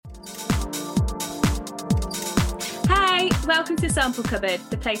welcome to Sample Cupboard,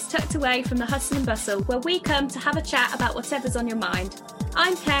 the place tucked away from the hustle and bustle where we come to have a chat about whatever's on your mind.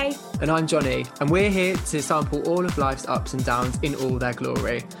 I'm Kay. And I'm Johnny, and we're here to sample all of life's ups and downs in all their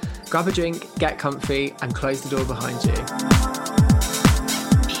glory. Grab a drink, get comfy, and close the door behind you.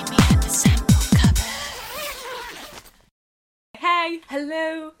 Meet me at the Sample Cupboard. Hey,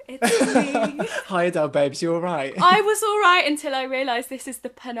 hello, it's me. Hi Adele, babes, you alright? I was alright until I realised this is the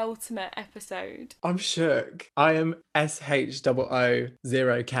penultimate episode. I'm shook. I am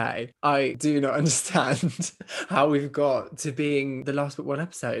SHOO0K. I do not understand how we've got to being the last but one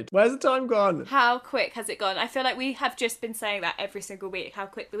episode. Where's the time gone? How quick has it gone? I feel like we have just been saying that every single week, how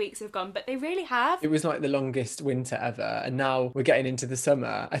quick the weeks have gone, but they really have. It was like the longest winter ever, and now we're getting into the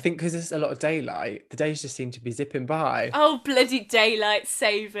summer. I think because there's a lot of daylight, the days just seem to be zipping by. Oh, bloody daylight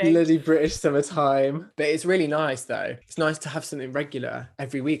saving. Bloody British summertime. But it's really nice though. It's nice to have something regular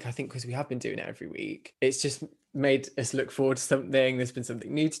every week, I think, because we have been doing it every week. It's just made us look forward to something. There's been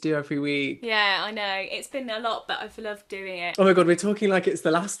something new to do every week. Yeah, I know. It's been a lot, but I've loved doing it. Oh my God, we're talking like it's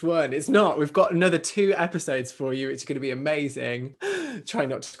the last one. It's not. We've got another 2 episodes for you. It's going to be amazing. Try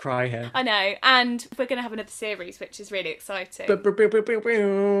not to cry here. I know. And we're going to have another series, which is really exciting.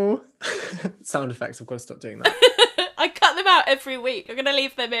 Sound effects. I've got to stop doing that. I cut them out every week. I'm going to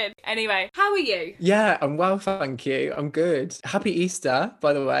leave them in. Anyway, how are you? Yeah, I'm well, thank you. I'm good. Happy Easter,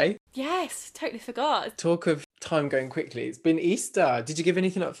 by the way. Yes, totally forgot. Talk of time going quickly. It's been Easter. Did you give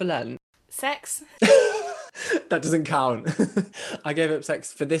anything up for Lent? Sex? That doesn't count. I gave up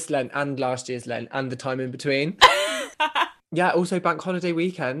sex for this Lent and last year's Lent and the time in between. Yeah, also bank holiday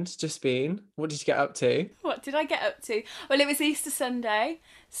weekend, just been. What did you get up to? What did I get up to? Well, it was Easter Sunday,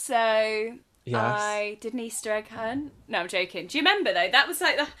 so Yes. I did an Easter egg hunt. No, I'm joking. Do you remember though? That was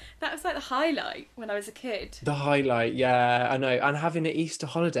like the highlight when I was a kid. The highlight, yeah, I know. And having an Easter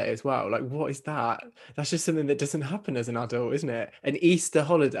holiday as well. Like, what is that? That's just something that doesn't happen as an adult, isn't it? An Easter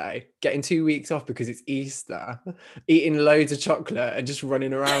holiday, getting 2 weeks off because it's Easter, eating loads of chocolate and just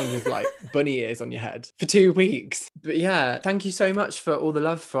running around with like bunny ears on your head for 2 weeks. But yeah, thank you so much for all the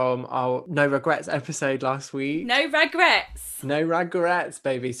love from our No Regrets episode last week. No regrets. No regrets,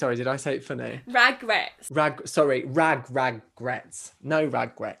 baby. Sorry, did I say it funny? Regrets. Regrets. No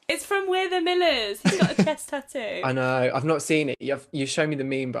regrets. It's from We're the Millers. He's got a chest tattoo. I know. I've not seen it. You shown me the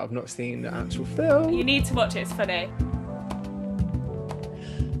meme, but I've not seen the actual film. You need to watch it. It's funny.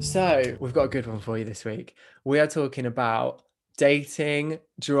 So, we've got a good one for you this week. We are talking about dating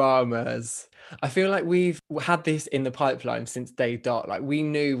dramas. I feel like we've had this in the pipeline since day dot. Like, we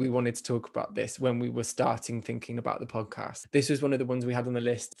knew we wanted to talk about this when we were starting thinking about the podcast. This was one of the ones we had on the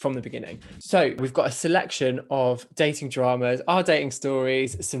list from the beginning. So we've got a selection of dating dramas, our dating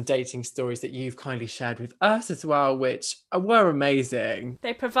stories, some dating stories that you've kindly shared with us as well, which were amazing.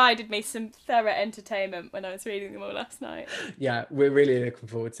 They provided me some thorough entertainment when I was reading them all last night. Yeah, we're really looking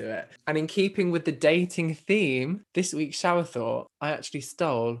forward to it. And in keeping with the dating theme, this week's shower thought I actually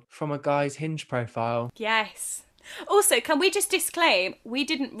stole from a guy's Hinge profile. Yes. Also, can we just disclaim, we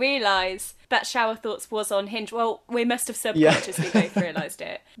didn't realise that Shower Thoughts was on Hinge. Well, we must have subconsciously both realised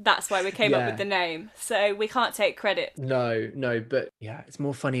it. That's why we came up with the name. So we can't take credit. No, but yeah, it's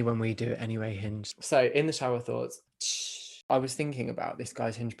more funny when we do it anyway, Hinge. So in the Shower Thoughts, I was thinking about this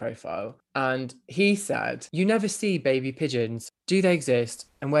guy's Hinge profile, and he said, "You never see baby pigeons. Do they exist?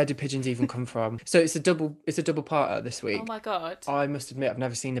 And where do pigeons even come from?" So it's a double parter this week. Oh my God. I must admit, I've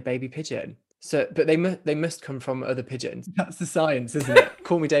never seen a baby pigeon. So, but they must come from other pigeons. That's the science, isn't it?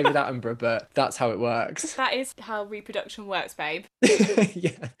 Call me David Attenborough, but that's how it works. That is how reproduction works, babe.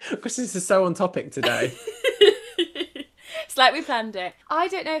 Yeah, because this is so on topic today. It's like we planned it. I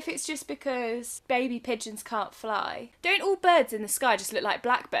don't know if it's just because baby pigeons can't fly. Don't all birds in the sky just look like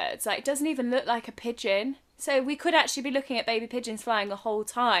blackbirds? Like, it doesn't even look like a pigeon. So we could actually be looking at baby pigeons flying the whole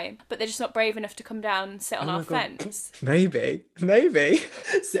time, but they're just not brave enough to come down and sit on our fence. Maybe.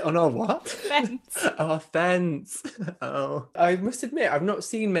 Sit on our what? Fence. Our fence. Oh. I must admit, I've not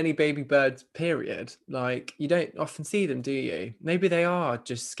seen many baby birds, period. Like, you don't often see them, do you? Maybe they are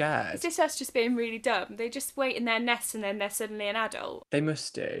just scared. Is this us just being really dumb? They just wait in their nests and then they're suddenly an adult. They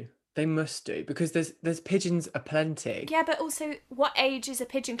must do, because there's pigeons aplenty. Yeah, but also, what age is a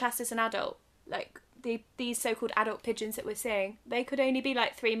pigeon classed as an adult? Like, these so-called adult pigeons that we're seeing, they could only be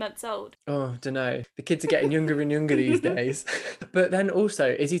like 3 months old. Oh, don't know. The kids are getting younger and younger these days. But then also,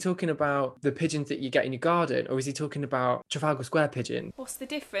 is he talking about the pigeons that you get in your garden, or is he talking about Trafalgar Square pigeon? What's the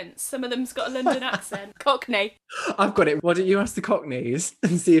difference? Some of them's got a London accent. Cockney. I've got it. Why don't you ask the Cockneys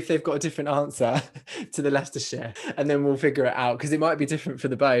and see if they've got a different answer to the Leicestershire, and then we'll figure it out, because it might be different for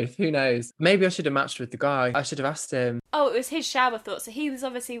the both. Who knows? Maybe I should have matched with the guy. I should have asked him. Oh, it was his shower thought, so he was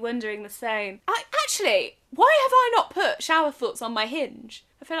obviously wondering the same. Actually, why have I not put shower thoughts on my Hinge?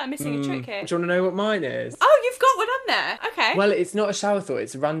 I feel like I'm missing a trick here. Do you want to know what mine is? Oh, you've got one on there. Okay. Well, it's not a shower thought,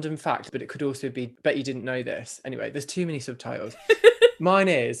 it's a random fact, but it could also be, bet you didn't know this. Anyway, there's too many subtitles. Mine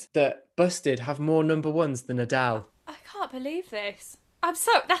is that Busted have more number ones than Adele. I can't believe this.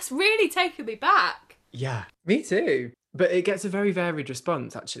 That's really taken me back. Yeah, me too. But it gets a very varied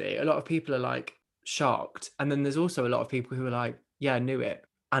response, actually. A lot of people are like shocked. And then there's also a lot of people who are like, yeah, I knew it.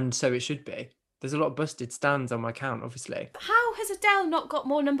 And so it should be. There's a lot of Busted stands on my account, obviously. How has Adele not got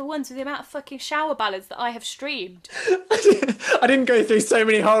more number ones with the amount of fucking shower ballads that I have streamed? I didn't go through so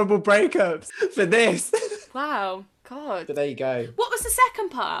many horrible breakups for this. Wow. God. But there you go. What was the second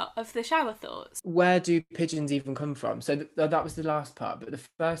part of the shower thoughts? Where do pigeons even come from? So that was the last part. But the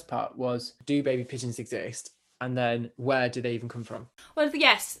first part was, do baby pigeons exist? And then where do they even come from? Well,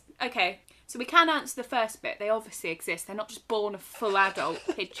 yes. Okay. So we can answer the first bit. They obviously exist. They're not just born a full adult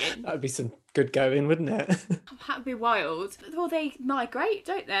pigeon. That would be some good going, wouldn't it? That would be wild. Well, they migrate,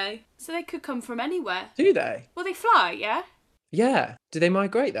 don't they? So they could come from anywhere. Do they? Well, they fly, yeah? Yeah. Do they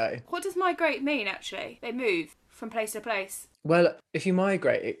migrate though? What does migrate mean, actually? They move from place to place. Well, if you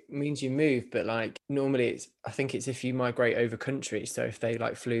migrate, it means you move, but like normally I think it's if you migrate over country. So if they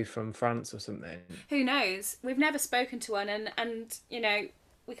like flew from France or something. Who knows? We've never spoken to one and you know,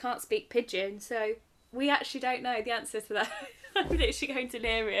 we can't speak pigeon, so we actually don't know the answer to that. I'm literally going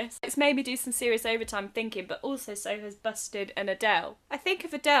delirious. It's made me do some serious overtime thinking, but also so has Busted and Adele. I think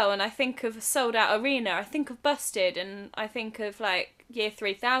of Adele and I think of a sold out arena. I think of Busted and I think of like year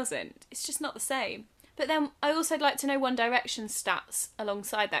 3000. It's just not the same. But then I also like to know One Direction stats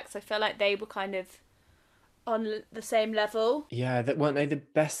alongside that because I feel like they were kind of on the same level. Yeah, that weren't they the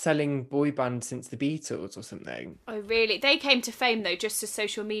best-selling boy band since the Beatles or something? Oh, really? They came to fame, though, just as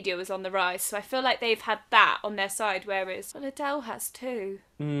social media was on the rise, so I feel like they've had that on their side, whereas, well, Adele has too.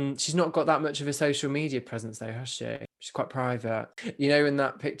 She's not got that much of a social media presence, though, has she? She's quite private. You know, when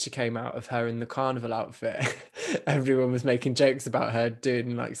that picture came out of her in the carnival outfit, everyone was making jokes about her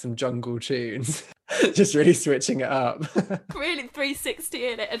doing, like, some jungle tunes. Just really switching it up. Really 360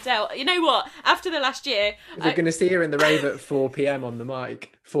 in it, Adele. You know what? After the last year... We're going to see her in the rave at 4 p.m. on the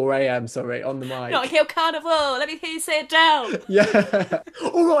mic. 4 a.m, sorry, on the mic. Not Hill Carnival. Let me hear you say Adele. Yeah.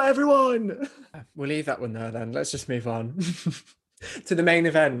 All right, everyone. We'll leave that one there then. Let's just move on. To the main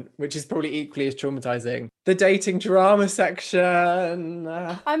event, which is probably equally as traumatizing. The dating drama section.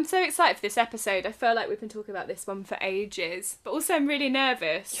 I'm so excited for this episode. I feel like we've been talking about this one for ages, but also I'm really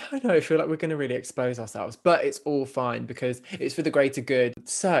nervous. Yeah, I know. I feel like we're going to really expose ourselves, but it's all fine because it's for the greater good.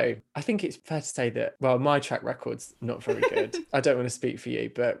 So I think it's fair to say that, well, my track record's not very good. I don't want to speak for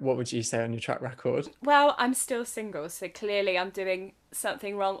you, but what would you say on your track record? Well, I'm still single, so clearly I'm doing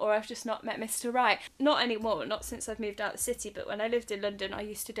something wrong, or I've just not met Mr. Right. Not anymore, not since I've moved out of the city, but when I lived in London, I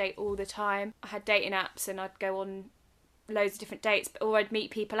used to date all the time. I had dating apps and I'd go on loads of different dates, or I'd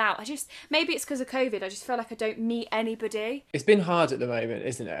meet people out. Maybe it's because of COVID, I just feel like I don't meet anybody. It's been hard at the moment,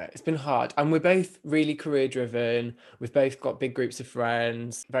 isn't it? It's been hard. And we're both really career driven. We've both got big groups of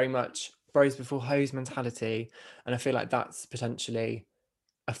friends, very much bros before hoes mentality. And I feel like that's potentially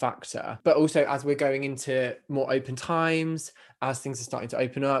a factor. But also as we're going into more open times, as things are starting to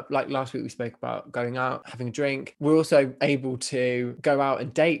open up, like last week we spoke about going out, having a drink, we're also able to go out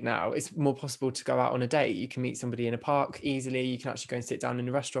and date now. It's more possible to go out on a date. You can meet somebody in a park easily. You can actually go and sit down in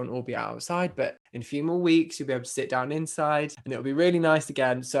a restaurant or be outside, but in a few more weeks you'll be able to sit down inside and it'll be really nice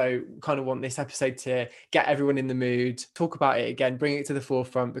again. So kind of want this episode to get everyone in the mood, talk about it again, bring it to the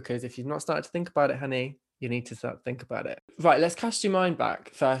forefront, because if you've not started to think about it, honey, you need to start to think about it. Right, let's cast your mind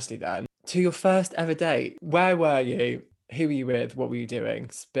back firstly then to your first ever date. Where were you? Who were you with? What were you doing?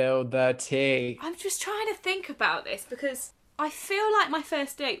 Spill the tea. I'm just trying to think about this because I feel like my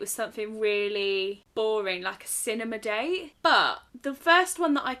first date was something really boring, like a cinema date. But the first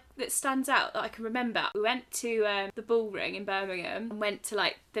one that stands out that I can remember, we went to the Bullring in Birmingham and went to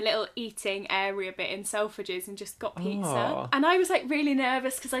like the little eating area bit in Selfridges and just got pizza. Aww. And I was like really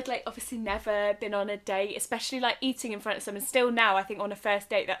nervous because I'd like obviously never been on a date, especially like eating in front of someone. Still now I think on a first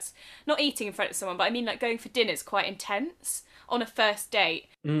date, that's not eating in front of someone, but I mean like going for dinner is quite intense on a first date.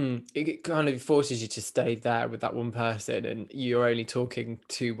 It kind of forces you to stay there with that one person and you're only talking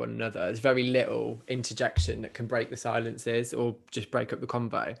to one another. There's very little interjection that can break the silences or just break up the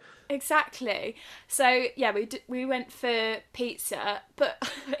convo. Exactly. So yeah, we went for pizza,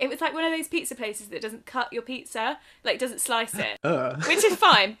 but it was like one of those pizza places that doesn't cut your pizza, like doesn't slice it, which is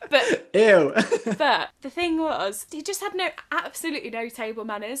fine. But ew. But the thing was, he just had absolutely no table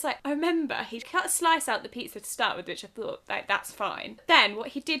manners. Like I remember he cut a slice out the pizza to start with, which I thought like that's fine. Then what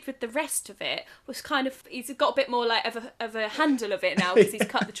he did with the rest of it was kind of, he's got a bit more like of a handle of it now because he's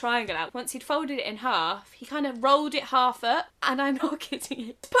cut the triangle out. Once he'd folded it in half, he kind of rolled it half up, and I'm not kidding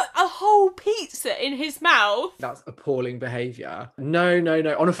you, put a whole pizza in his mouth. That's appalling behaviour. No.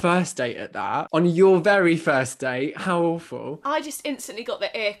 On a first date at that. On your very first date. How awful. I just instantly got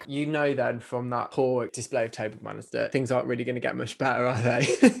the ick. You know then from that poor display of table manners that things aren't really going to get much better, are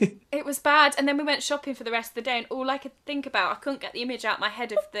they? It was bad. And then we went shopping for the rest of the day, and all I could think about, I couldn't get the image out of my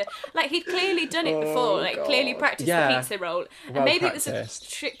head of the, like, he'd clearly done it before, like clearly practiced the pizza roll. And well maybe practiced. it was a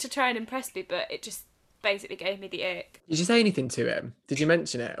trick to try and impress me, but it just basically gave me the ick. Did you say anything to him? Did you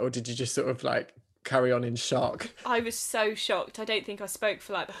mention it, or did you just sort of like carry on in shock? I was so shocked. I don't think I spoke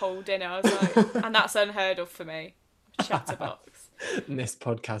for like the whole dinner. I was like, and that's unheard of for me. Chatterbox. This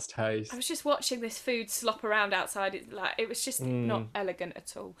podcast host. I was just watching this food slop around outside. It was just not elegant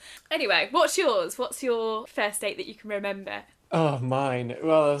at all. Anyway, what's yours? What's your first date that you can remember? Oh, mine.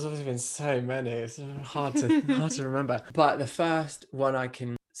 Well, there's always been so many. It's hard to remember. But the first one I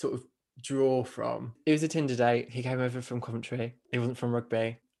can sort of draw from, it was a Tinder date. He came over from Coventry. He wasn't from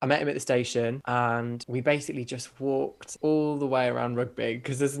Rugby. I met him at the station, and we basically just walked all the way around Rugby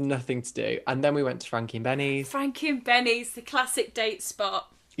because there's nothing to do. And then we went to Frankie and Benny's. Frankie and Benny's, the classic date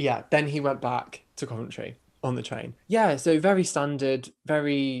spot. Yeah, then he went back to Coventry on the train. Yeah, so very standard,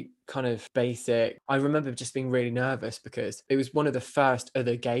 very kind of basic. I remember just being really nervous because it was one of the first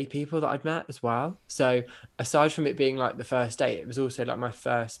other gay people that I'd met as well. So aside from it being like the first date, it was also like my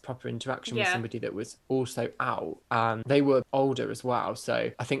first proper interaction with somebody that was also out, and they were older as well.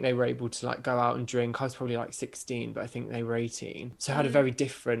 So I think they were able to like go out and drink. I was probably like 16, but I think they were 18. So I had a very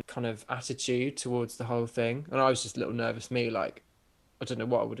different kind of attitude towards the whole thing. And I was just a little nervous me, like, I don't know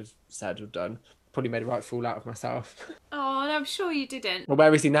what I would have said or done. Probably made a right fool out of myself. Oh, and I'm sure you didn't. Well,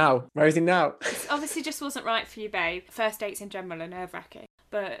 where is he now? It obviously just wasn't right for you, babe. First dates in general are nerve-wracking.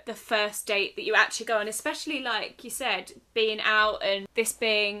 But the first date that you actually go on, especially like you said, being out and this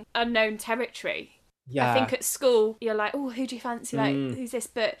being unknown territory. Yeah. I think at school, you're like, oh, who do you fancy? Like, who's this?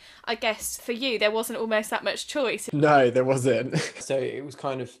 But I guess for you, there wasn't almost that much choice. No, there wasn't. So it was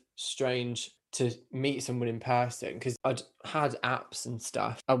kind of strange to meet someone in person because I'd had apps and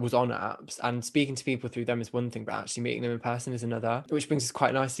stuff. I was on apps, and speaking to people through them is one thing, but actually meeting them in person is another, which brings us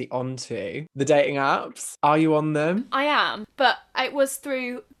quite nicely onto the dating apps. Are you on them? I am, but it was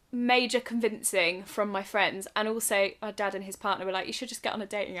through major convincing from my friends, and also my dad and his partner were like, you should just get on a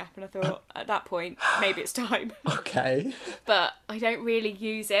dating app, and I thought at that point maybe it's time. Okay. But I don't really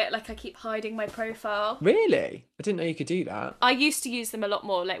use it. Like, I keep hiding my profile. Really? I didn't know you could do that. I used to use them a lot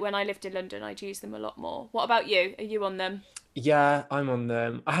more. Like when I lived in London, I'd use them a lot more. What about you? Are you on them? Yeah, I'm on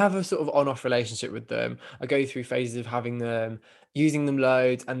them. I have a sort of on-off relationship with them. I go through phases of having them, using them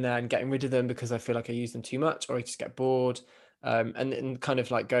loads, and then getting rid of them because I feel like I use them too much, or I just get bored. And kind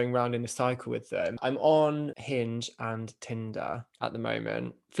of like going around in a cycle with them. I'm on Hinge and Tinder at the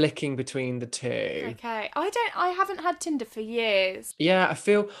moment, flicking between the two. Okay. I haven't had Tinder for years. Yeah,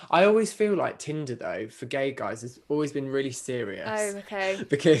 I always feel like Tinder though, for gay guys, has always been really serious. Oh, okay.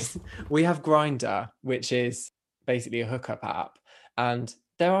 Because we have Grindr, which is basically a hookup app, and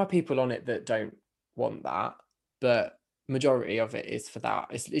there are people on it that don't want that, but majority of it is for that.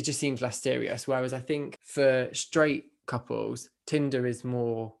 It just seems less serious, whereas I think for straight couples, Tinder is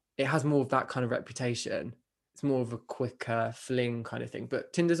more, it has more of that kind of reputation. It's more of a quicker fling kind of thing,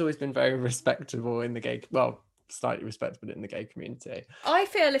 but Tinder's always been very respectable in the gay, well, slightly respectable in the gay community. I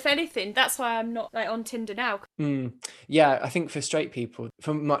feel, if anything, that's why I'm not like on Tinder now. Yeah, I think for straight people,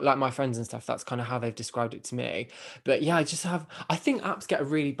 from my friends and stuff, that's kind of how they've described it to me. But yeah, I think apps get a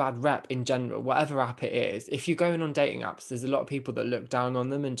really bad rep in general, whatever app it is. If you're going on dating apps, there's a lot of people that look down on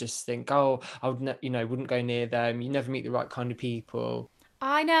them and just think, oh, I would wouldn't go near them. You never meet the right kind of people.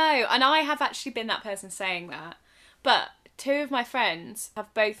 I know, and I have actually been that person saying that. But two of my friends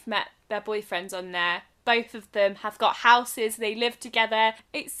have both met their boyfriends on there. Both of them have got houses, they live together.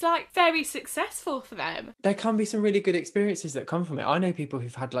 It's like very successful for them. There can be some really good experiences that come from it. I know people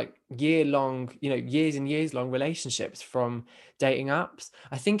who've had like years and years long relationships from dating apps.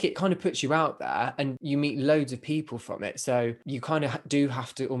 I think it kind of puts you out there and you meet loads of people from it. So you kind of do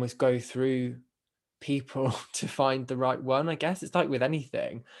have to almost go through people to find the right one, I guess. It's like with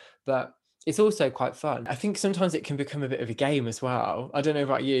anything, but it's also quite fun. I think sometimes it can become a bit of a game as well. I don't know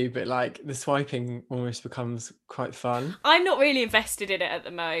about you, but like the swiping almost becomes quite fun. I'm not really invested in it at the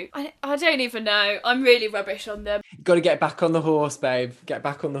moment. I don't even know. I'm really rubbish on them. You've got to get back on the horse, babe. Get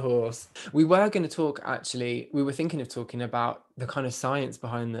back on the horse. We were going to talk, actually, we were thinking of talking about the kind of science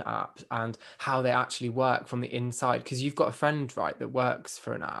behind the apps and how they actually work from the inside. Because you've got a friend, right, that works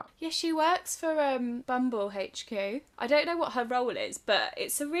for an app. Yeah, she works for Bumble HQ. I don't know what her role is, but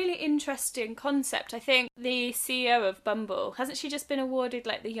it's a really interesting concept. I think the CEO of Bumble, hasn't she just been awarded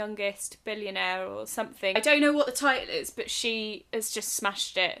like the youngest billionaire or something? I don't know what the title is, but she has just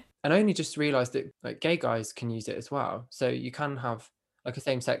smashed it. And I only just realised that like gay guys can use it as well. So you can have like a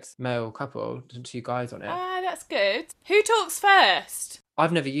same-sex male couple, two guys on it. Ah, that's good. Who talks first?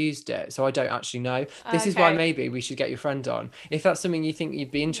 I've never used it, so I don't actually know. This is why Okay. maybe we should get your friend on. If that's something you think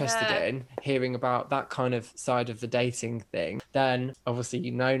you'd be interested Yeah. in, hearing about that kind of side of the dating thing, then obviously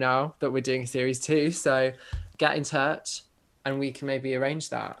you know now that we're doing series 2. So get in touch and we can maybe arrange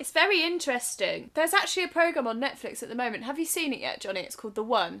that. It's very interesting. There's actually a programme on Netflix at the moment. Have you seen it yet, Johnny? It's called The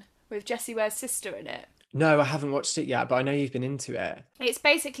One, with Jessie Ware's sister in it. No, I haven't watched it yet, but I know you've been into it. It's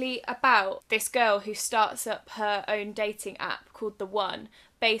basically about this girl who starts up her own dating app called The One,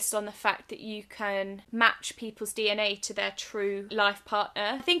 based on the fact that you can match people's DNA to their true life partner.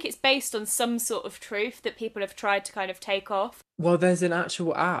 I think it's based on some sort of truth that people have tried to kind of take off. Well, there's an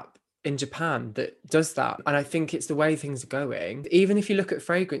actual app in Japan that does that, and I think it's the way things are going. Even if you look at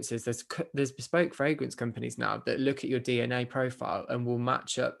fragrances, there's bespoke fragrance companies now that look at your DNA profile and will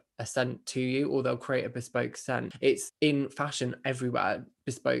match up a scent to you, or they'll create a bespoke scent. It's in fashion everywhere,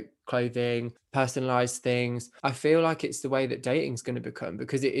 bespoke clothing, personalized things. I feel like it's the way that dating's going to become,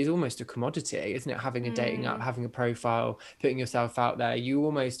 because it is almost a commodity, isn't it? Having a dating app, having a profile, putting yourself out there. You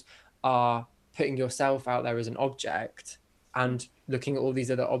almost are putting yourself out there as an object and looking at all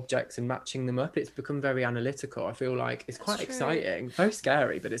these other objects and matching them up. It's become very analytical. I feel like it's quite exciting. Very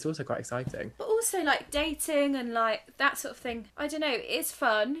scary, but it's also quite exciting. But also like dating and like that sort of thing, I don't know, it's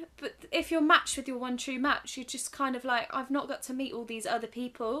fun, but if you're matched with your one true match, you're just kind of like, I've not got to meet all these other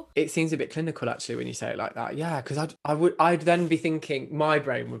people. It seems a bit clinical actually when you say it like that. Yeah, because I'd then be thinking, my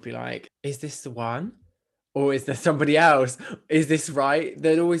brain would be like, is this the one? Or is there somebody else? Is this right?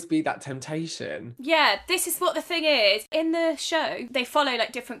 There'd always be that temptation. Yeah, this is what the thing is. In the show, they follow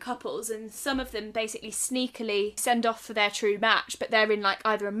like different couples, and some of them basically sneakily send off for their true match, but they're in like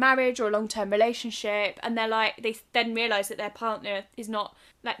either a marriage or a long-term relationship, and they then realise that their partner is not,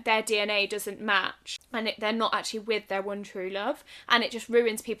 like their DNA doesn't match, and they're not actually with their one true love, and it just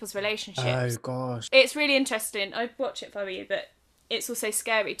ruins people's relationships. Oh gosh. It's really interesting. I'd watch it for you, but it's also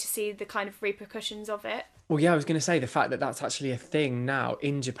scary to see the kind of repercussions of it. Well, yeah, I was going to say the fact that that's actually a thing now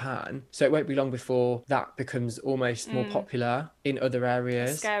in Japan. So it won't be long before that becomes almost more popular in other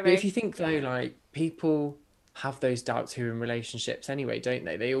areas. Scary. But if you think though, like people have those doubts who are in relationships anyway, don't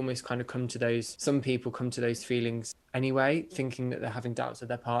they? They almost kind of some people come to those feelings anyway, thinking that they're having doubts of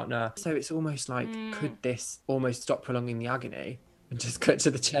their partner. So it's almost like, could this almost stop prolonging the agony and just cut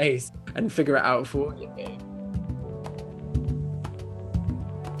to the chase and figure it out for you?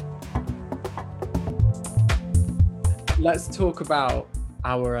 Let's talk about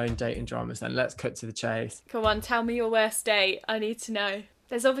our own dating dramas then. Let's cut to the chase. Come on, tell me your worst date. I need to know.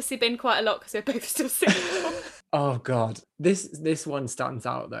 There's obviously been quite a lot because we're both still single. Oh God. This one stands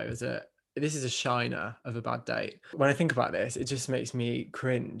out though this is a shiner of a bad date. When I think about this, it just makes me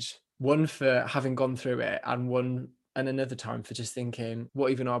cringe. One for having gone through it, and another time for just thinking,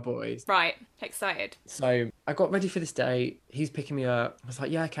 what even are boys? Right, excited. So I got ready for this date. He's picking me up. I was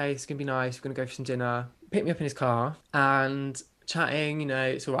like, yeah, okay, it's gonna be nice. We're gonna go for some dinner. Picked me up in his car and chatting,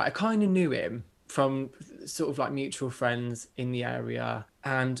 it's all right. I kind of knew him from sort of like mutual friends in the area,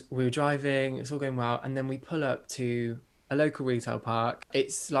 and we were driving, it's all going well, and then we pull up to a local retail park.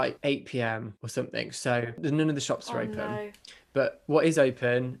 It's like 8 p.m. or something, so none of the shops are open. No. But what is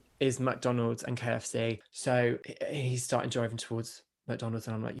open is McDonald's and KFC. So he's starting driving towards McDonald's,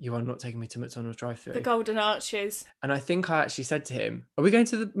 and I'm like, you are not taking me to McDonald's drive-thru. The Golden Arches. And I think I actually said to him, are we going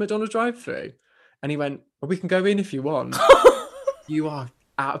to the McDonald's drive-thru? And he went, well, we can go in if you want. You are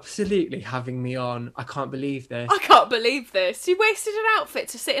absolutely having me on. I can't believe this. I can't believe this. You wasted an outfit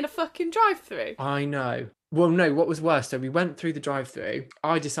to sit in a fucking drive-thru. I know. Well, no, what was worse, so we went through the drive-thru.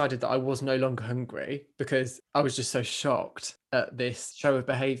 I decided that I was no longer hungry because I was just so shocked at this show of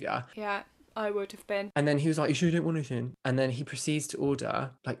behaviour. Yeah, I would have been. And then he was like, you sure you don't want anything? And then he proceeds to order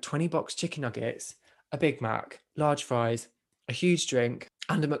like 20-box chicken nuggets, a Big Mac, large fries, a huge drink,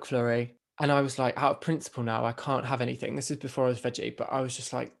 and a McFlurry. And I was like, out of principle now, I can't have anything. This is before I was veggie, but I was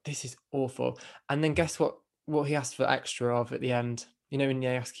just like, this is awful. And then guess what he asked for extra of at the end? You know, when they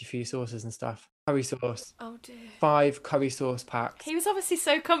ask you for your sauces and stuff. Curry sauce. Oh dear. 5 curry sauce packs. He was obviously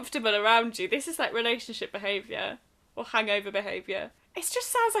so comfortable around you. This is like relationship behaviour or hangover behaviour. It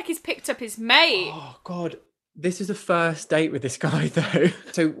just sounds like he's picked up his mate. Oh God. This was a first date with this guy though.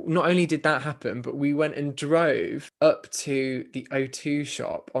 So not only did that happen, but we went and drove up to the O2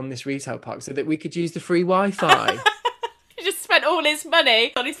 shop on this retail park so that we could use the free Wi-Fi. He just spent all his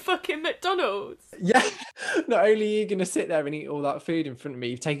money on his fucking McDonald's. Yeah, not only are you going to sit there and eat all that food in front of me,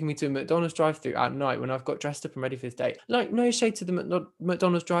 you've taken me to a McDonald's drive-thru at night when I've got dressed up and ready for this date. Like, no shade to the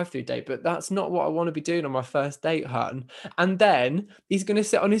McDonald's drive-thru date, but that's not what I want to be doing on my first date, hun. And then he's going to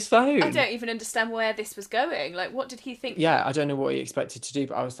sit on his phone. I don't even understand where this was going. Like, what did he think? Yeah, I don't know what he expected to do,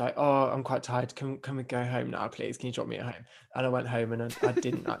 but I was like, oh, I'm quite tired. Can we go home now, please? Can you drop me at home? And I went home and I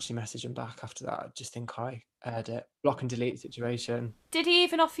didn't actually message him back after that. I just think I aired it. Block and delete situation. Did he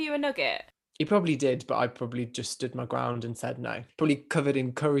even offer you a nugget? He probably did, but I probably just stood my ground and said no. Probably covered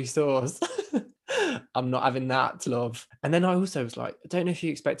in curry sauce. I'm not having that, love. And then I also was like, I don't know if you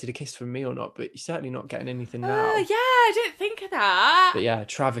expected a kiss from me or not, but you're certainly not getting anything now. Yeah, I didn't think of that. But yeah,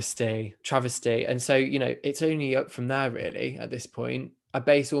 travesty. And so, you know, it's only up from there really at this point. I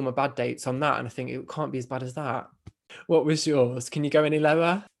base all my bad dates on that and I think it can't be as bad as that. What was yours? Can you go any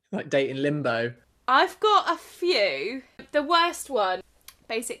lower? Like dating limbo? I've got a few. The worst one,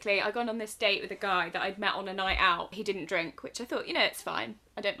 basically, I gone on this date with a guy that I'd met on a night out. He didn't drink, which I thought, you know, it's fine.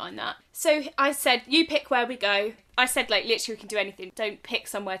 I don't mind that. So I said, you pick where we go. I said, like, literally we can do anything. Don't pick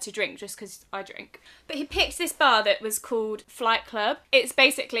somewhere to drink just because I drink. But he picked this bar that was called Flight Club. It's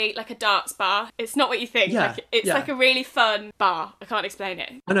basically like a darts bar. It's not what you think. Yeah, it's like a really fun bar. I can't explain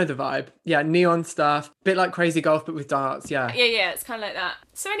it. I know the vibe. Yeah, neon stuff. Bit like Crazy Golf, but with darts, yeah. Yeah, it's kind of like that.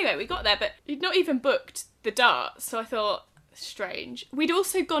 So anyway, we got there, but he'd not even booked the darts. So I thought, strange. We'd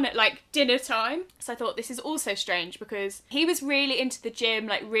also gone at like dinner time, so I thought this is also strange because he was really into the gym,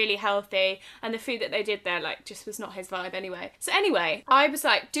 like really healthy, and the food that they did there like just was not his vibe anyway. So anyway, I was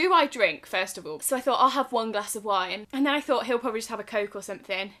like, do I drink first of all? So I thought I'll have one glass of wine, and then I thought he'll probably just have a Coke or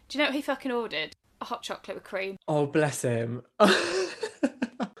something. Do you know what he fucking ordered? A hot chocolate with cream. Oh, bless him.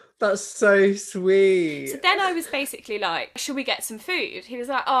 That's so sweet. So then I was basically like, should we get some food? He was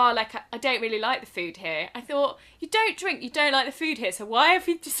like, oh, like, I don't really like the food here. I thought, you don't drink, you don't like the food here, so why have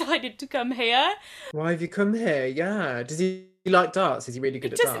you decided to come here? Why have you come here? Yeah. Does he like darts? Is he really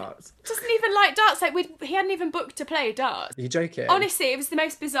good at darts? Doesn't even like darts. Like, he hadn't even booked to play darts. Are you joking? Honestly, it was the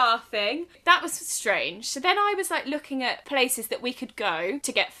most bizarre thing. That was strange. So then I was like looking at places that we could go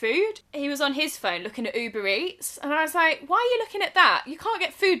to get food. He was on his phone looking at Uber Eats. And I was like, why are you looking at that? You can't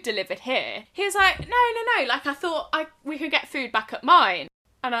get food delivered here. He was like, no. Like, I thought we could get food back at mine.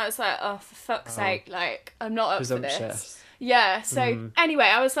 And I was like, oh, for fuck's sake. Like, I'm not up for this. Yeah. So anyway,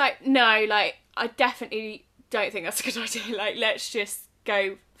 I was like, no, like, I definitely don't think that's a good idea. Like, let's just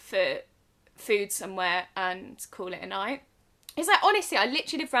go for food somewhere and call it a night. He's like, honestly, I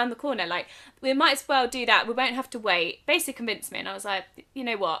literally live around the corner. Like, we might as well do that. We won't have to wait. Basically convinced me. And I was like, you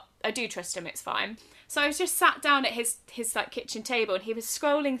know what? I do trust him. It's fine. So I was just sat down at his like kitchen table and he was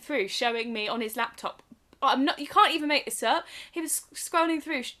scrolling through, showing me on his laptop. You can't even make this up. He was scrolling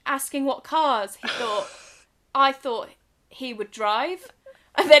through, asking what cars he thought I thought he would drive.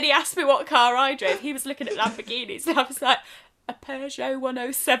 And then he asked me what car I drove. He was looking at Lamborghinis and I was like, a Peugeot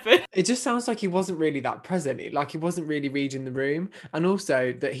 107. It just sounds like he wasn't really that present. Like he wasn't really reading the room. And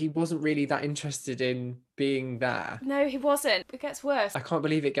also that he wasn't really that interested in being there. No, he wasn't. It gets worse. I can't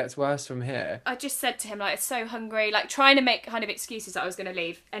believe it gets worse from here. I just said to him, like, so hungry, like trying to make kind of excuses that I was going to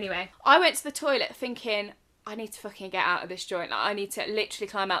leave. Anyway, I went to the toilet thinking, I need to fucking get out of this joint. Like, I need to literally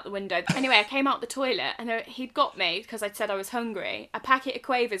climb out the window. Anyway, I came out the toilet and he'd got me because I'd said I was hungry. A packet of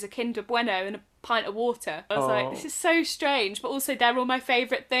Quavers, a Kinder Bueno and a pint of water. I was like, this is so strange, but also they're all my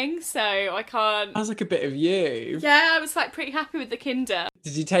favourite things, so I can't... That's like a bit of you. Yeah, I was like pretty happy with the Kinder.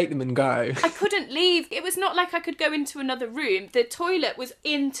 Did you take them and go? I couldn't leave. It was not like I could go into another room. The toilet was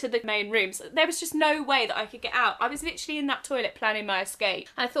into the main room, so there was just no way that I could get out. I was literally in that toilet planning my escape.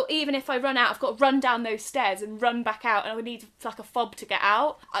 And I thought, even if I run out, I've got to run down those stairs and run back out, and I would need like a fob to get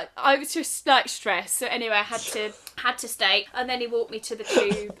out. I was just like stressed. So anyway, I had to stay. And then he walked me to the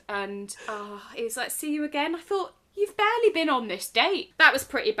tube and he was like, see you again. I thought, you've barely been on this date. That was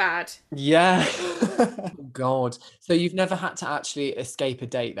pretty bad. Yeah. God. So you've never had to actually escape a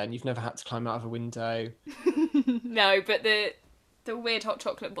date then? You've never had to climb out of a window? No, but the weird hot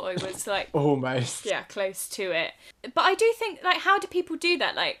chocolate boy was like... Almost. Yeah, close to it. But I do think, like, how do people do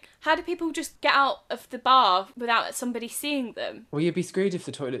that? Like, how do people just get out of the bar without somebody seeing them? Well, you'd be screwed if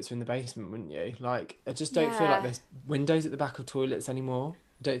the toilets were in the basement, wouldn't you? Like, I just don't feel like there's windows at the back of toilets anymore.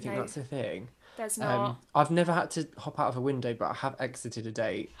 I don't think that's a thing. There's not. I've never had to hop out of a window, but I have exited a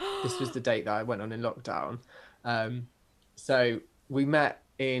date. This was the date that I went on in lockdown. So we met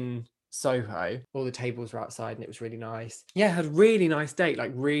in Soho. All the tables were outside and it was really nice. Yeah, had a really nice date,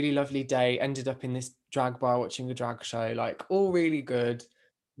 like really lovely day. Ended up in this drag bar watching a drag show, like all really good.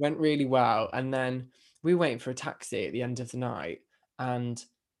 Went really well. And then we were waiting for a taxi at the end of the night. And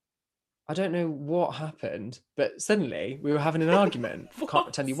I don't know what happened, but suddenly we were having an argument.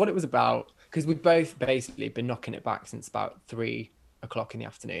 Can't tell you what it was about because we'd both basically been knocking it back since about 3 o'clock in the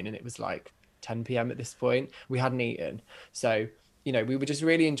afternoon, and it was like 10 p.m. at this point. We hadn't eaten, so we were just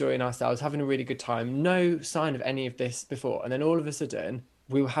really enjoying ourselves, having a really good time. No sign of any of this before, and then all of a sudden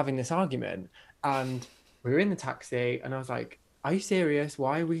we were having this argument, and we were in the taxi, and I was like, "Are you serious?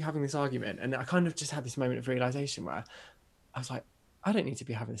 Why are we having this argument?" And I kind of just had this moment of realization where I was like, I don't need to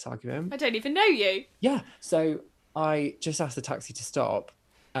be having this argument. I don't even know you. Yeah. So I just asked the taxi to stop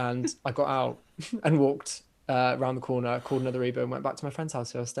and I got out and walked around the corner, called another Uber and went back to my friend's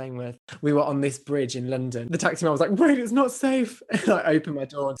house who I was staying with. We were on this bridge in London. The taxi man was like, wait, it's not safe. And I opened my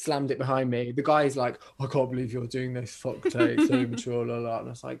door and slammed it behind me. The guy's like, I can't believe you're doing this. Fuck take, so immature, la la. And I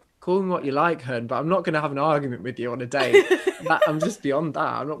was like, call me what you like, hun, but I'm not going to have an argument with you on a date. I'm just beyond that.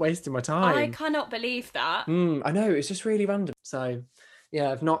 I'm not wasting my time. I cannot believe that. I know, it's just really random. So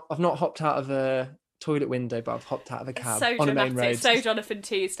yeah, I've not hopped out of a toilet window, but I've hopped out of a cab So on dramatic, a main road. so Jonathan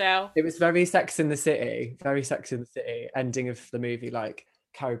Teasdale. It was very Sex in the City, ending of the movie, like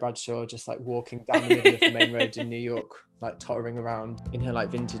Carrie Bradshaw just like walking down the middle of the main road in New York, like tottering around in her like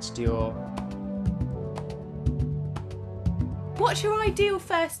vintage Dior. What's your ideal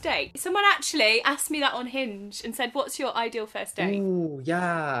first date? Someone actually asked me that on Hinge and said, what's your ideal first date? Ooh,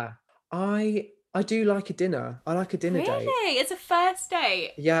 yeah. I do like a dinner. I like a dinner date. Really? It's a first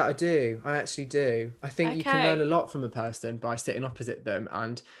date? Yeah, I do. I actually do. I think you can Okay. learn a lot from a person by sitting opposite them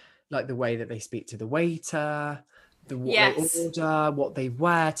and like the way that they speak to the waiter, what Yes. they order, what they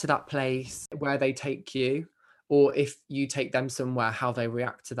wear to that place, where they take you, or if you take them somewhere, how they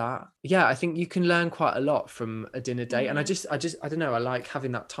react to that. Yeah, I think you can learn quite a lot from a dinner date. And I don't know, I like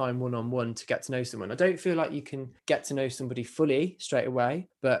having that time one-on-one to get to know someone. I don't feel like you can get to know somebody fully straight away,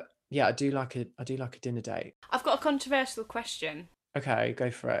 but yeah, I do like a dinner date. I've got a controversial question. Okay,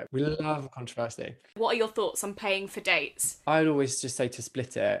 go for it. We love controversy. What are your thoughts on paying for dates? I'd always just say to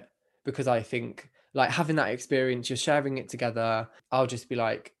split it because I think like having that experience, you're sharing it together. I'll just be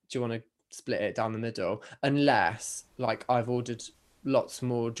like, do you want to split it down the middle? Unless like I've ordered lots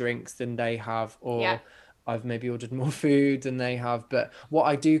more drinks than they have, or I've maybe ordered more food than they have. But what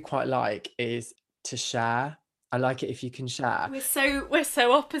I do quite like is to share. I like it if you can share. We're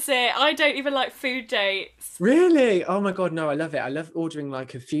so opposite. I don't even like food dates. Really? Oh my God, no, I love it. I love ordering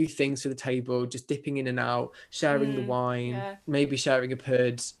like a few things for the table, just dipping in and out, sharing the wine, maybe sharing a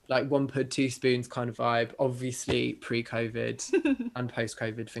pud, like one pud, two spoons kind of vibe. Obviously pre-COVID and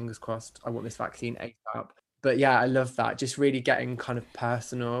post-COVID, fingers crossed. I want this vaccine ASAP. But yeah, I love that. Just really getting kind of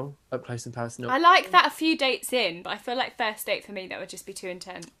personal, up close and personal. I like that a few dates in, but I feel like first date for me, that would just be too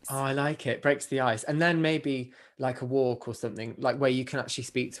intense. Oh, I like it. Breaks the ice. And then maybe like a walk or something, like where you can actually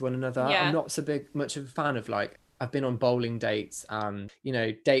speak to one another. Yeah. I'm not so much of a fan of like, I've been on bowling dates and,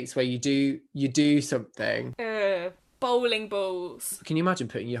 dates where you do something. Bowling balls. Can you imagine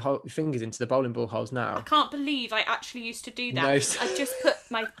putting your fingers into the bowling ball holes now? I can't believe I actually used to do that. No. I just put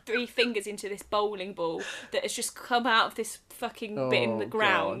my 3 fingers into this bowling ball that has just come out of this fucking bit in the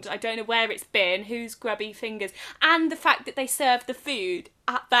ground. God. I don't know where it's been, whose grubby fingers. And the fact that they serve the food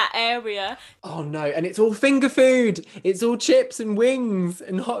at that area. Oh no, and it's all finger food. It's all chips and wings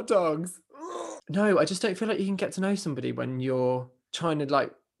and hot dogs. No, I just don't feel like you can get to know somebody when you're trying to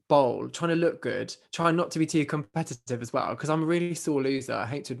like bowl, trying to look good, trying not to be too competitive as well, because I'm a really sore loser. I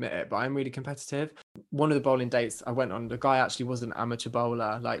hate to admit it, but I'm really competitive. One of the bowling dates I went on, the guy actually was an amateur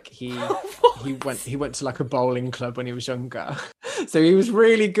bowler. Like he went to like a bowling club when he was younger. So he was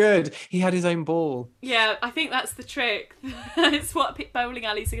really good. He had his own ball. Yeah, I think that's the trick. It's what bowling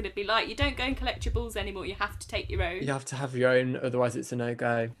alleys are going to be like. You don't go and collect your balls anymore. You have to take your own. You have to have your own, otherwise it's a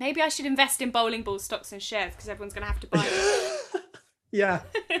no-go. Maybe I should invest in bowling ball stocks and shares because everyone's going to have to buy them. Yeah.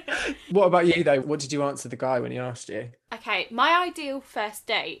 What about you though? What did you answer the guy when he asked you? Okay, my ideal first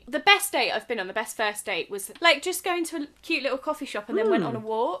date, the best date I've been on, the best first date was like just going to a cute little coffee shop and then went on a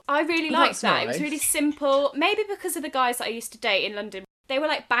walk. I really liked that. Nice. It was really simple. Maybe because of the guys that I used to date in London. They were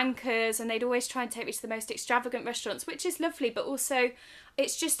like bankers and they'd always try and take me to the most extravagant restaurants, which is lovely, but also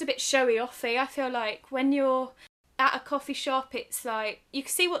it's just a bit showy offy. I feel like when you're at a coffee shop, it's like you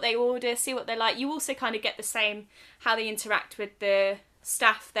can see what they order, see what they like. You also kind of get the same how they interact with the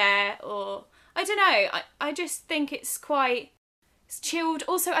staff there, or I don't know. I just think it's quite It's chilled.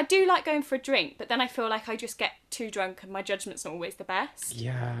 Also, I do like going for a drink, but then I feel like I just get too drunk and my judgment's not always the best.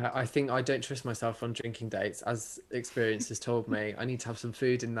 Yeah, I think I don't trust myself on drinking dates, as experience has told me. I need to have some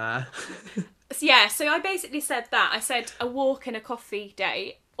food in there. Yeah, so I basically said that. I said a walk and a coffee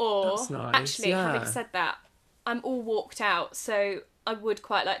date, or That's nice, actually, yeah. having said that, I'm all walked out, so I would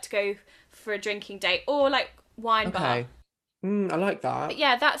quite like to go for a drinking date or like wine bar. Okay. I like that. But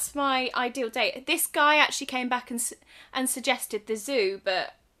yeah, that's my ideal date. This guy actually came back and suggested the zoo,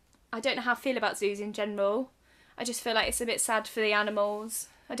 but I don't know how I feel about zoos in general. I just feel like it's a bit sad for the animals.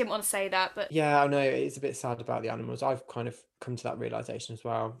 I didn't want to say that, but Yeah, I know it's a bit sad about the animals. I've kind of come to that realization as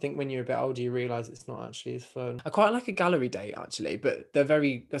well. I think when you're a bit older, you realize it's not actually as fun. I quite like a gallery date actually, but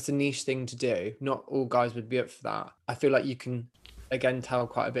that's a niche thing to do. Not all guys would be up for that. I feel like you can, again, tell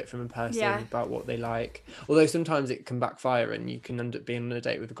quite a bit from a person about what they like. Although sometimes it can backfire and you can end up being on a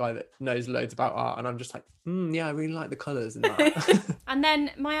date with a guy that knows loads about art, and I'm just like, yeah, I really like the colours and that. And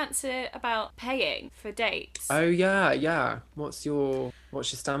then my answer about paying for dates. Oh yeah. What's your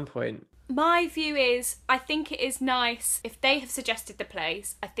standpoint? My view is, I think it is nice if they have suggested the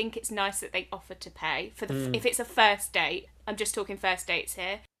place. I think it's nice that they offer to pay for the if it's a first date. I'm just talking first dates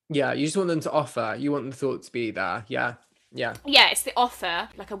here. Yeah, you just want them to offer. You want the thought to be there. Yeah. Yeah, it's the offer.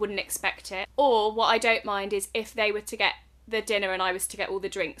 Like, I wouldn't expect it. Or what I don't mind is if they were to get the dinner and I was to get all the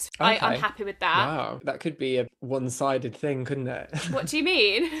drinks. Okay. I'm happy with that. Wow, that could be a one-sided thing, couldn't it? What do you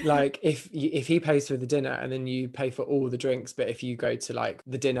mean? Like if he pays for the dinner and then you pay for all the drinks, but if you go to like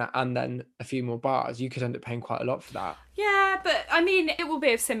the dinner and then a few more bars, you could end up paying quite a lot for that. Yeah, but I mean, it will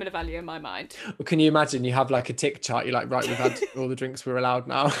be of similar value in my mind. Well, can you imagine you have like a tick chart, you're like, right, we've had all the drinks we're allowed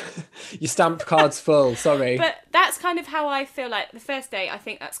now. Your stamp card's full, sorry. But that's kind of how I feel like the first date. I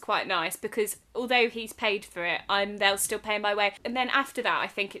think that's quite nice because although he's paid for it, they'll still pay my way. And then after that, I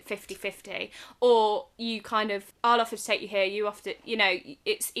think it's 50-50. Or you kind of, I'll offer to take you here, you offer to,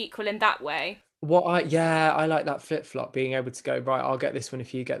 it's equal in that way. I like that flip-flop, being able to go, right, I'll get this one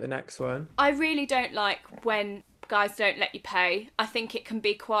if you get the next one. I really don't like when guys don't let you pay. I think it can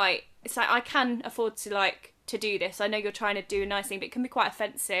be quite, it's like, I can afford to do this. I know you're trying to do a nice thing, but it can be quite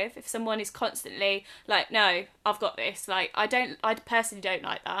offensive if someone is constantly like, no, I've got this. Like, I personally don't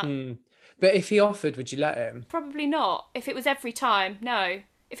like that. But if he offered, would you let him? Probably not. If it was every time, no.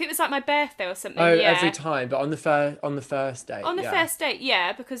 If it was like my birthday or something, yeah. every time, but on the first date. On the first date,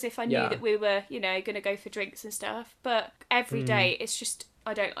 yeah, because if I knew that we were, going to go for drinks and stuff. But every day, it's just,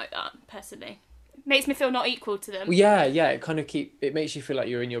 I don't like that, personally. It makes me feel not equal to them. Well, yeah, it kind of it makes you feel like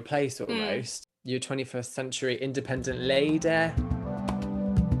you're in your place almost. You're 21st century independent lady.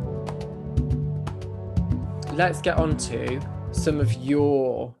 Let's get on to some of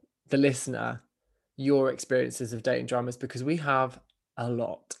your experiences of dating dramas, because we have a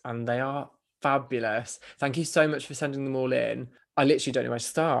lot and they are fabulous. Thank you so much for sending them all in. I literally don't know where to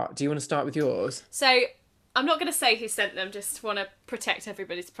start. Do you want to start with yours? So I'm not going to say who sent them, just want to protect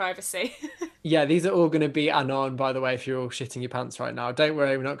everybody's privacy. Yeah, these are all going to be anon, by the way, if you're all shitting your pants right now. Don't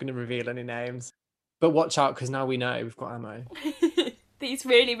worry, we're not going to reveal any names. But watch out, because now we know we've got ammo. These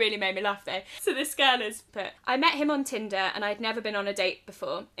really, really made me laugh though. So this girl is put, I met him on Tinder and I'd never been on a date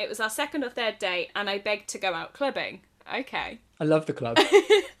before. It was our second or third date and I begged to go out clubbing. Okay. I love the club.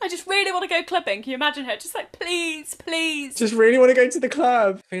 I just really want to go clubbing. Can you imagine her? Just like, please. Just really want to go to the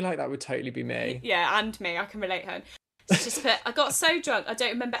club. I feel like that would totally be me. Yeah, and me. I can relate her. It's just put, I got so drunk, I don't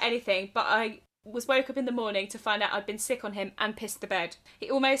remember anything, but I woke up in the morning to find out I'd been sick on him and pissed the bed. He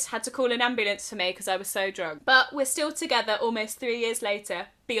almost had to call an ambulance for me because I was so drunk. But we're still together almost 3 years later.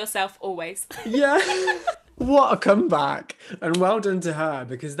 Be yourself always. Yeah. What a comeback. And well done to her,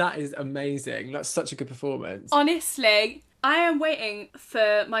 because that is amazing. That's such a good performance. Honestly, I am waiting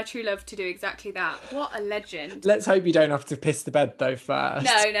for my true love to do exactly that. What a legend. Let's hope you don't have to piss the bed though first.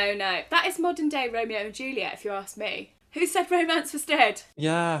 No. That is modern day Romeo and Juliet, if you ask me. Who said romance was dead?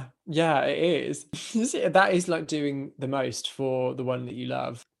 Yeah, it is. That is like doing the most for the one that you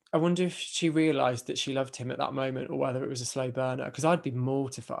love. I wonder if she realised that she loved him at that moment, or whether it was a slow burner, because I'd be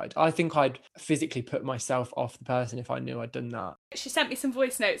mortified. I think I'd physically put myself off the person if I knew I'd done that. She sent me some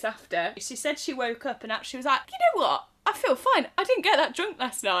voice notes after. She said she woke up and actually was like, you know what? I feel fine. I didn't get that drunk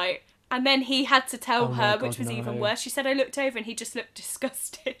last night. And then he had to tell her, which was even worse. She said I looked over and he just looked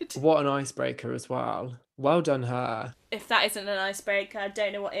disgusted. What an icebreaker as well. Well done her. If that isn't an icebreaker, I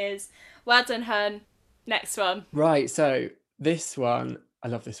don't know what is. Well done, hun. Next one. Right, so this one, I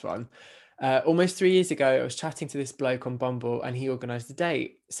love this one. Almost 3 years ago, I was chatting to this bloke on Bumble and he organised a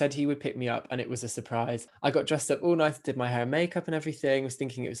date. Said he would pick me up and it was a surprise. I got dressed up all nice, did my hair and makeup and everything. Was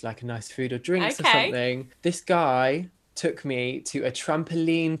thinking it was like a nice food or drinks or something. This guy took me to a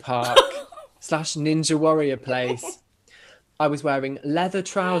trampoline park / Ninja Warrior place. I was wearing leather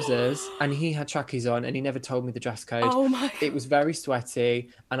trousers and he had trackies on and he never told me the dress code. Oh my It God. was very sweaty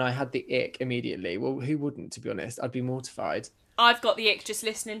and I had the ick immediately. Well, who wouldn't, to be honest? I'd be mortified. I've got the ick just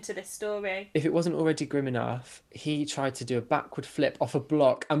listening to this story. If it wasn't already grim enough, he tried to do a backward flip off a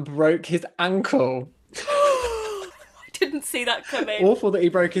block and broke his ankle. I didn't see that coming. Awful that he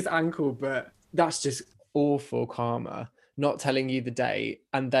broke his ankle, but that's just awful karma. Not telling you the date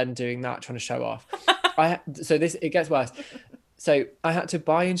and then doing that, trying to show off. It gets worse. So I had to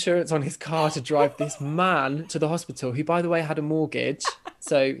buy insurance on his car to drive this man to the hospital, who, by the way, had a mortgage.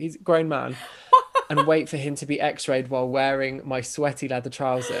 So he's a grown man. And wait for him to be x-rayed while wearing my sweaty leather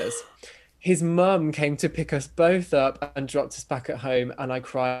trousers. His mum came to pick us both up and dropped us back at home. And I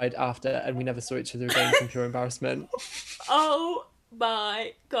cried after, and we never saw each other again from pure embarrassment. Oh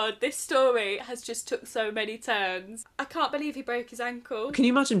my God, this story has just took so many turns. I can't believe he broke his ankle. Can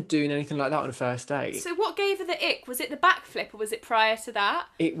you imagine doing anything like that on a first date? So what gave her the ick? Was it the backflip or was it prior to that?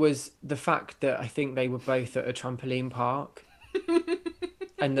 It was the fact that I think they were both at a trampoline park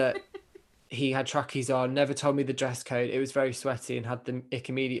and that he had trackies on, never told me the dress code. It was very sweaty and had the ick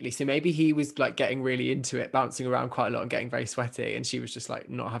immediately. So maybe he was like getting really into it, bouncing around quite a lot and getting very sweaty. And she was just like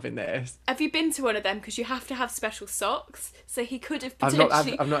not having this. Have you been to one of them? Because you have to have special socks. So he could have I've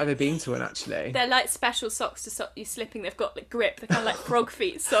potentially... not ever been to one, actually. They're like special socks to stop you slipping. They've got like grip. They're kind of like frog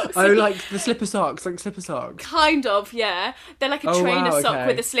feet socks. Oh, like the slipper socks, Kind of, yeah. They're like a Oh, trainer wow, sock okay.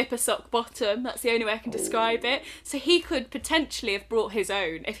 with a slipper sock bottom. That's the only way I can describe it. So he could potentially have brought his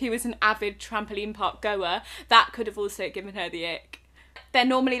own if he was an avid trampoline park goer. That could have also given her the ick. They're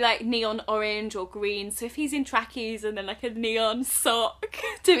normally like neon orange or green. So if he's in trackies and then like a neon sock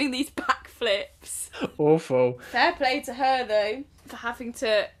doing these backflips. Awful. Fair play to her though for having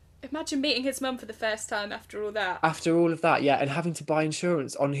to... Imagine meeting his mum for the first time after all that. After all of that, yeah, and having to buy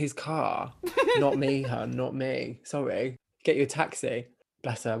insurance on his car. Not me, hun, not me. Sorry. Get you a taxi.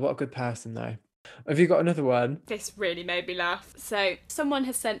 Bless her. What a good person, though. Have you got another one? This really made me laugh. So, someone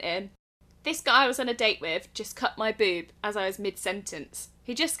has sent in, this guy I was on a date with just cut my boob as I was mid-sentence.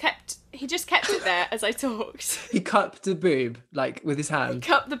 He just kept it there as I talked. He cupped the boob, like, with his hand.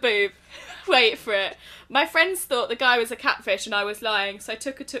 Cupped the boob. Wait for it. My friends thought the guy was a catfish and I was lying, so I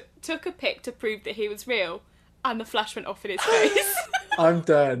took a pic to prove that he was real, and the flash went off in his face. I'm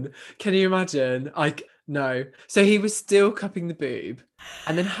done. Can you imagine? No. So he was still cupping the boob.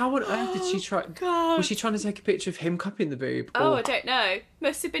 And then how on earth did she try? God. Was she trying to take a picture of him cupping the boob? Oh, Or- I don't know.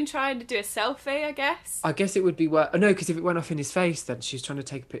 Must have been trying to do a selfie, I guess. I guess it would be worth... Oh, no, because if it went off in his face, then she's trying to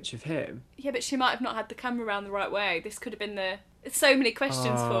take a picture of him. Yeah, but she might have not had the camera around the right way. This could have been the... There's so many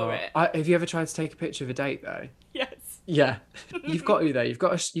questions for it. Have you ever tried to take a picture of a date, though? Yes. Yeah. You've got to, though. You've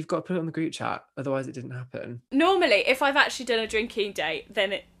got to put it on the group chat. Otherwise, it didn't happen. Normally, if I've actually done a drinking date,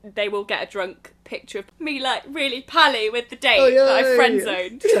 then they will get a drunk picture of me, like, really pally with the date that I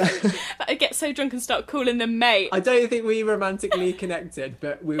friend-zoned. But I get so drunk and start calling them mate. I don't think we romantically connected,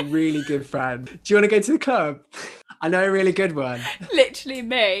 but we're really good friends. Do you want to go to the club? I know a really good one. Literally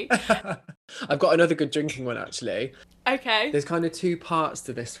me. I've got another good drinking one, actually. Okay. There's kind of two parts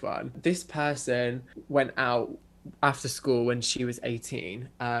to this one. This person went out after school when she was 18,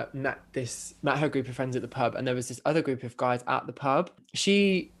 met her group of friends at the pub, and there was this other group of guys at the pub.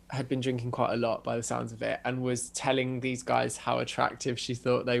 She had been drinking quite a lot by the sounds of it and was telling these guys how attractive she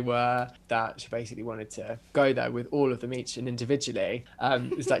thought they were, that she basically wanted to go there with all of them each and individually.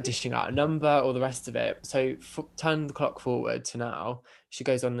 It was like dishing out a number, all the rest of it. So turn the clock forward to now. She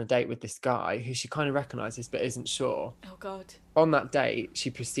goes on a date with this guy who she kind of recognises but isn't sure. Oh, God. On that date, she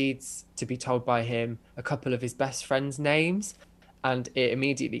proceeds to be told by him a couple of his best friends' names, and it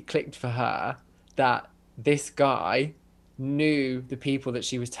immediately clicked for her that this guy knew the people that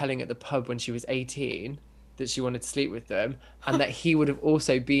she was telling at the pub when she was 18 that she wanted to sleep with them, and that he would have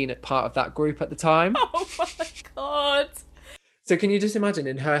also been a part of that group at the time. Oh, my God. So can you just imagine,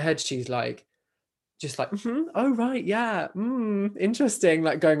 in her head, she's like, just like, oh, right, yeah, interesting,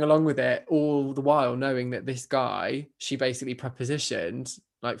 like going along with it, all the while knowing that this guy she basically propositioned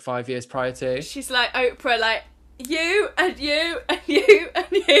like 5 years prior to. She's like Oprah, like, you and you and you and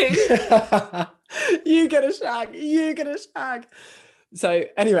you. You get a shag, you get a shag. So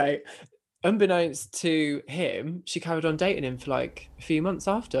anyway, unbeknownst to him, she carried on dating him for like a few months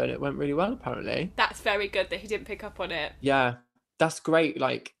after, and it went really well, apparently. That's very good that he didn't pick up on it. Yeah, that's great,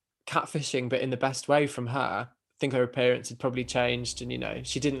 like catfishing, but in the best way from her. I think her appearance had probably changed, and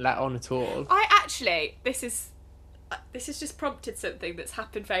she didn't let on at all. I actually, this has just prompted something that's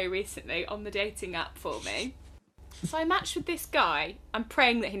happened very recently on the dating app for me. So I matched with this guy. I'm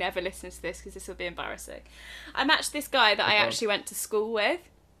praying that he never listens to this because this will be embarrassing. I matched this guy that I actually went to school with.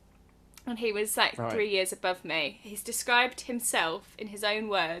 and he was like Right. 3 years above me. He's described himself in his own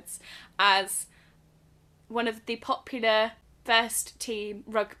words as one of the popular first team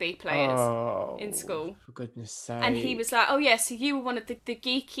rugby players in school. For goodness sake. And he was like, oh yeah, so you were one of the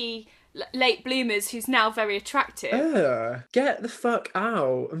geeky late bloomers who's now very attractive. Get the fuck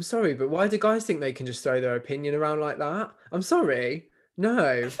out. I'm sorry, but why do guys think they can just throw their opinion around like that? I'm sorry.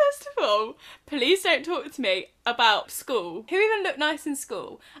 No. First of all, please don't talk to me about school. Who even looked nice in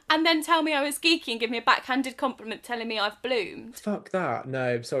school? And then tell me I was geeky and give me a backhanded compliment telling me I've bloomed. Fuck that.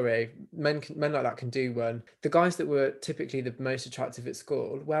 No, I'm sorry. Men like that can do one. The guys that were typically the most attractive at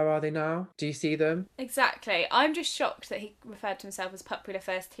school, where are they now? Do you see them? Exactly. I'm just shocked that he referred to himself as popular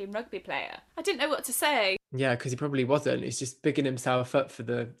first team rugby player. I didn't know what to say. Yeah, because he probably wasn't. He's just bigging himself up for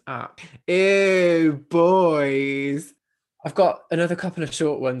the app. Ew, boys. I've got another couple of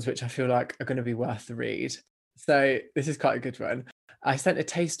short ones which I feel like are going to be worth the read. So this is quite a good one. I sent a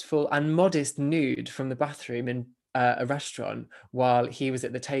tasteful and modest nude from the bathroom in a restaurant while he was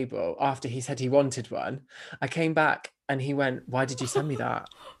at the table after he said he wanted one. I came back and he went, "Why did you send me that?"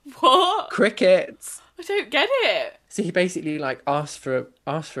 What? Crickets. I don't get it. So he basically like asked for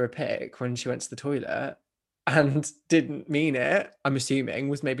a pic when she went to the toilet and didn't mean it. I'm assuming,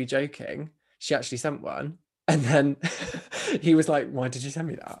 was maybe joking. She actually sent one. And then he was like, "Why did you send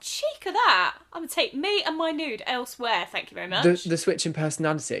me that?" Cheek of that. I'm going to take me and my nude elsewhere, thank you very much. The switch in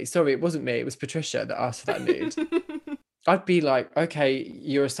personality. Sorry, it wasn't me. It was Patricia that asked for that nude. I'd be like, "Okay,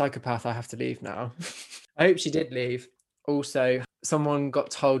 you're a psychopath. I have to leave now." I hope she did leave. Also, someone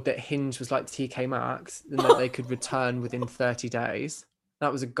got told that Hinge was like TK Maxx and that they could return within 30 days.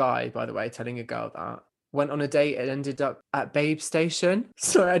 That was a guy, by the way, telling a girl that. Went on a date and ended up at Babe Station.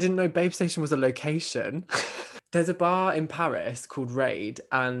 Sorry, I didn't know Babe Station was a location. There's a bar in Paris called Raid,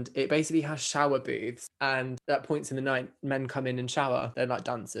 and it basically has shower booths. And at points in the night, men come in and shower. They're like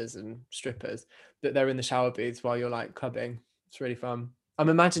dancers and strippers, but they're in the shower booths while you're like clubbing. It's really fun. I'm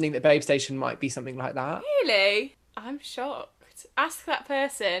imagining that Babe Station might be something like that. Really? I'm shocked. Ask that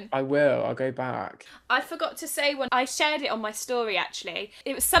person. I will. I'll go back. I forgot to say when I shared it on my story, actually.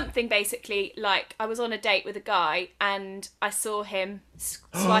 It was something basically like I was on a date with a guy and I saw him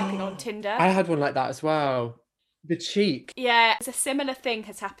swiping on Tinder. I had one like that as well. The cheek. Yeah, a similar thing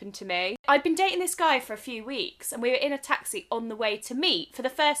has happened to me. I'd been dating this guy for a few weeks and we were in a taxi on the way to meet, for the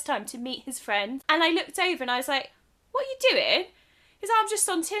first time, to meet his friend. And I looked over and I was like, "What are you doing?" He's like, "I'm just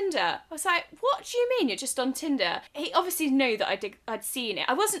on Tinder." I was like, "What do you mean you're just on Tinder?" He obviously knew that I'd seen it.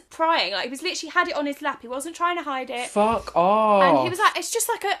 I wasn't prying. Like, he was literally had it on his lap. He wasn't trying to hide it. Fuck off. And he was like, "It's just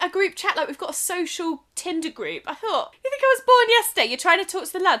like a group chat. Like, we've got a social Tinder group." I thought, "You think I was born yesterday? You're trying to talk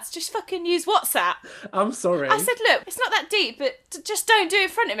to the lads. Just fucking use WhatsApp." I'm sorry. I said, "Look, it's not that deep, but just don't do it in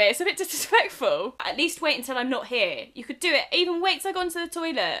front of me. It's a bit disrespectful. At least wait until I'm not here. You could do it. Even wait till I go into the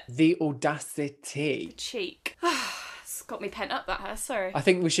toilet." The audacity. Cheek. It's got me pent up, that has. Sorry. I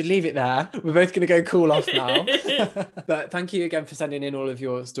think we should leave it there. We're both going to go cool off now. But thank you again for sending in all of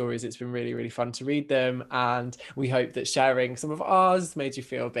your stories. It's been really, really fun to read them. And we hope that sharing some of ours made you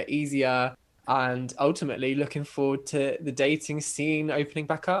feel a bit easier. And ultimately looking forward to the dating scene opening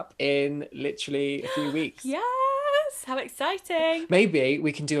back up in literally a few weeks. Yes, how exciting. Maybe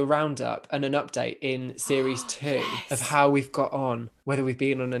we can do a roundup and an update in series 2 of how we've got on, whether we've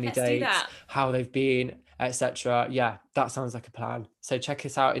been on any dates, how they've been, etc. Yeah, that sounds like a plan. So check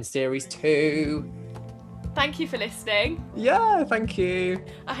us out in series 2. Thank you for listening. Yeah, thank you.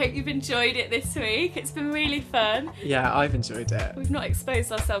 I hope you've enjoyed it this week. It's been really fun. Yeah, I've enjoyed it. We've not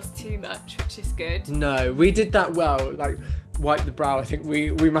exposed ourselves too much, which is good. No, we did that well. Like, wipe the brow. I think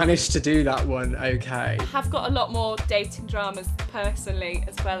we managed to do that one okay. I have got a lot more dating dramas personally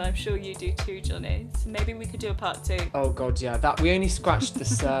as well. I'm sure you do too, Johnny. So maybe we could do a part 2. Oh god, yeah, that we only scratched the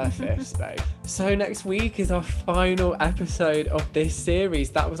surface, babe. So next week is our final episode of this series.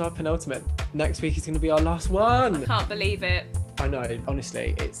 That was our penultimate. Next week is going to be our last one. I can't believe it. I know,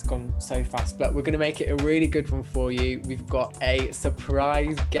 honestly, it's gone so fast, but we're going to make it a really good one for you. We've got a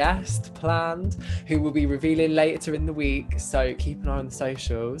surprise guest planned who will be revealing later in the week, so keep an eye on the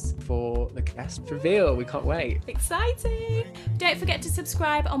socials for the guest reveal. We can't wait. Exciting! Don't forget to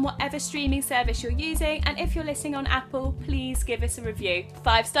subscribe on whatever streaming service you're using, and if you're listening on Apple, please give us a review.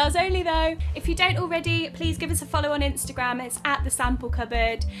 5 stars only though. If you don't already, please give us a follow on Instagram. It's at The Sample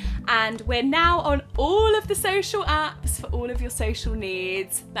Cupboard, and we're now on all of the social apps for all of your social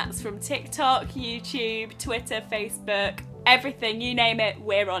needs. That's from TikTok, YouTube, Twitter, Facebook, everything, you name it,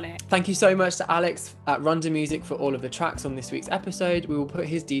 we're on it. Thank you so much to Alex at Runda Music for all of the tracks on this week's episode. We will put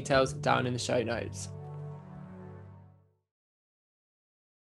his details down in the show notes.